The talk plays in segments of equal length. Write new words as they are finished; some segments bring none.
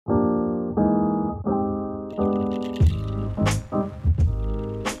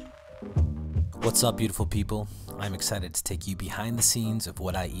What's up, beautiful people? I'm excited to take you behind the scenes of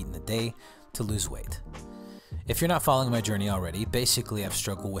what I eat in a day to lose weight. If you're not following my journey already, basically I've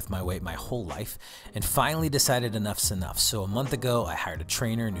struggled with my weight my whole life and finally decided enough's enough. So a month ago, I hired a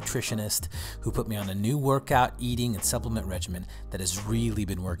trainer, nutritionist, who put me on a new workout, eating, and supplement regimen that has really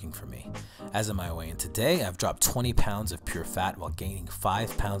been working for me. As of my weigh-in today, I've dropped 20 pounds of pure fat while gaining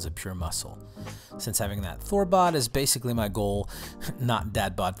 5 pounds of pure muscle. Since having that Thor bod is basically my goal, not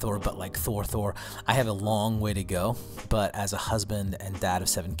dad bod Thor, but like Thor, I have a long way to go. But as a husband and dad of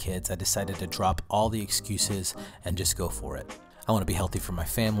 7 kids, I decided to drop all the excuses and just go for it. I want to be healthy for my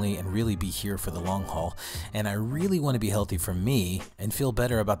family and really be here for the long haul. And I really want to be healthy for me and feel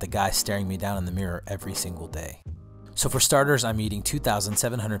better about the guy staring me down in the mirror every single day. So for starters, I'm eating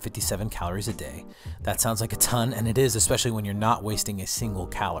 2,757 calories a day. That sounds like a ton, and it is, especially when you're not wasting a single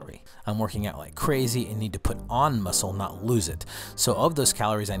calorie. I'm working out like crazy and need to put on muscle, not lose it. So of those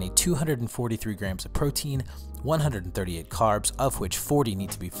calories, I need 243 grams of protein, 138 carbs, of which 40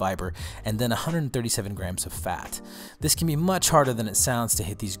 need to be fiber, and then 137 grams of fat. This can be much harder than it sounds to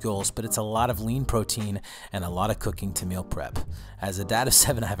hit these goals, but it's a lot of lean protein and a lot of cooking to meal prep. As a dad of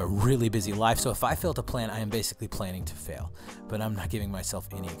 7, I have a really busy life, so if I fail to plan, I am basically planning to fail, but I'm not giving myself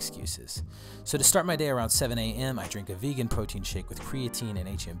any excuses. So to start my day around 7 a.m., I drink a vegan protein shake with creatine and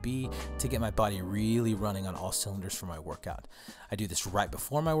HMB to get my body really running on all cylinders for my workout. I do this right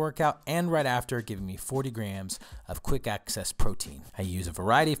before my workout and right after, giving me 40 grams of quick access protein. I use a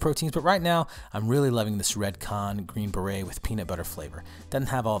variety of proteins, but right now I'm really loving this Red Con Green Beret with peanut butter flavor. Doesn't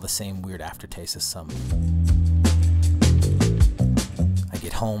have all the same weird aftertaste as some. I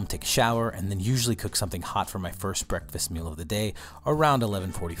get home, take a shower, and then usually cook something hot for my first breakfast meal of the day around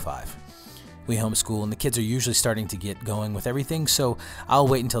 11:45. We homeschool and the kids are usually starting to get going with everything, so I'll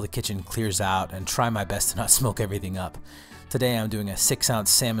wait until the kitchen clears out and try my best to not smoke everything up. Today I'm doing a 6-ounce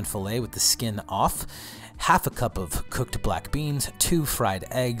salmon fillet with the skin off, half a cup of cooked black beans, 2 fried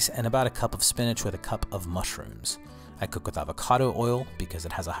eggs, and about a cup of spinach with a cup of mushrooms. I cook with avocado oil because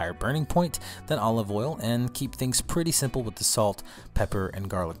it has a higher burning point than olive oil, and keep things pretty simple with the salt, pepper, and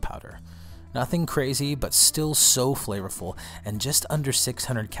garlic powder. Nothing crazy, but still so flavorful, and just under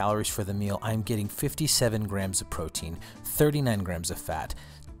 600 calories for the meal. I'm getting 57 grams of protein, 39 grams of fat,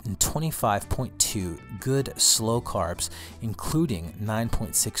 and 25.2 good slow carbs, including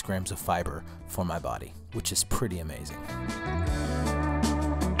 9.6 grams of fiber for my body, which is pretty amazing.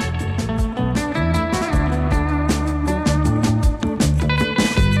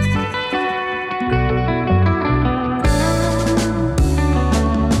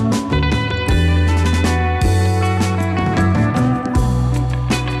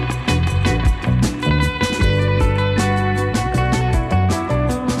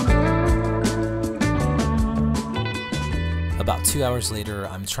 About 2 hours later,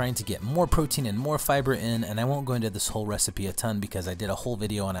 I'm trying to get more protein and more fiber in, and I won't go into this whole recipe a ton because I did a whole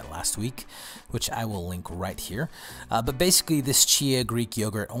video on it last week, which I will link right here. But basically, this chia Greek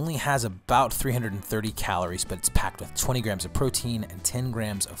yogurt only has about 330 calories, but it's packed with 20 grams of protein and 10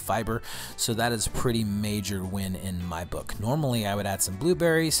 grams of fiber, so that is a pretty major win in my book. Normally, I would add some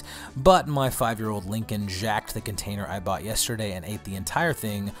blueberries, but my 5-year-old Lincoln jacked the container I bought yesterday and ate the entire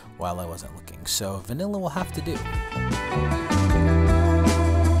thing while I wasn't looking, so vanilla will have to do.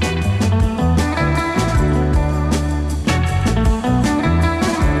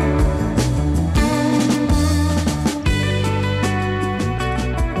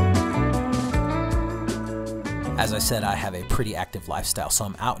 As I said, I have a pretty active lifestyle, so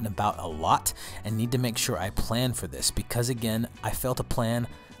I'm out and about a lot and need to make sure I plan for this because, again, I fail to plan,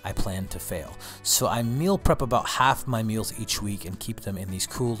 I plan to fail. So I meal prep about half my meals each week and keep them in these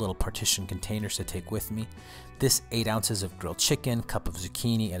cool little partition containers to take with me. This 8 ounces of grilled chicken, cup of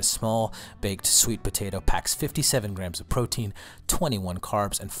zucchini, and a small baked sweet potato packs 57 grams of protein, 21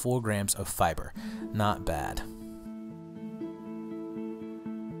 carbs, and 4 grams of fiber. Not bad.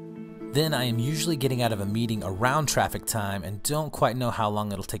 Then I am usually getting out of a meeting around traffic time and don't quite know how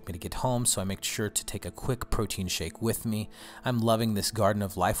long it'll take me to get home, so I make sure to take a quick protein shake with me. I'm loving this Garden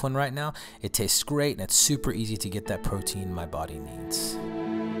of Life one right now. It tastes great and it's super easy to get that protein my body needs.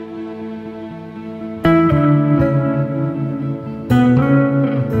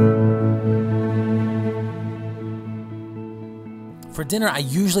 For dinner, I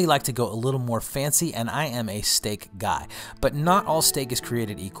usually like to go a little more fancy, and I am a steak guy, but not all steak is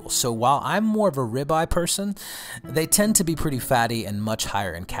created equal. So while I'm more of a ribeye person, they tend to be pretty fatty and much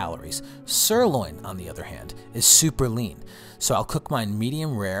higher in calories. Sirloin, on the other hand, is super lean. So I'll cook mine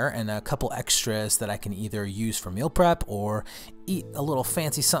medium rare and a couple extras that I can either use for meal prep or eat a little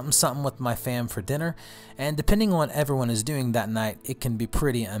fancy something with my fam for dinner. And depending on what everyone is doing that night, it can be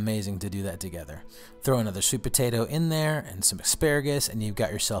pretty amazing to do that together. Throw another sweet potato in there and some asparagus, and you've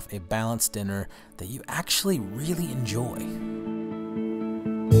got yourself a balanced dinner that you actually really enjoy.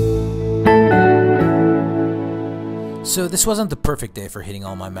 So this wasn't the perfect day for hitting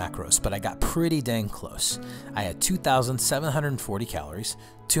all my macros, but I got pretty dang close. I had 2,740 calories,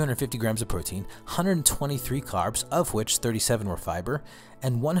 250 grams of protein, 123 carbs, of which 37 were fiber,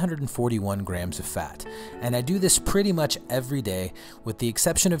 and 141 grams of fat. And I do this pretty much every day, with the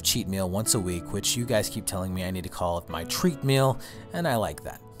exception of cheat meal once a week, which you guys keep telling me I need to call it my treat meal, and I like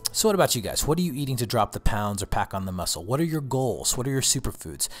that. So what about you guys? What are you eating to drop the pounds or pack on the muscle? What are your goals? What are your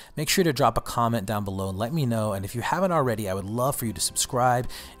superfoods? Make sure to drop a comment down below and let me know. And if you haven't already, I would love for you to subscribe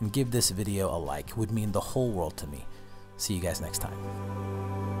and give this video a like. It would mean the whole world to me. See you guys next time.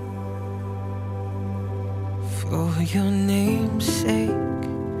 For your name's sake,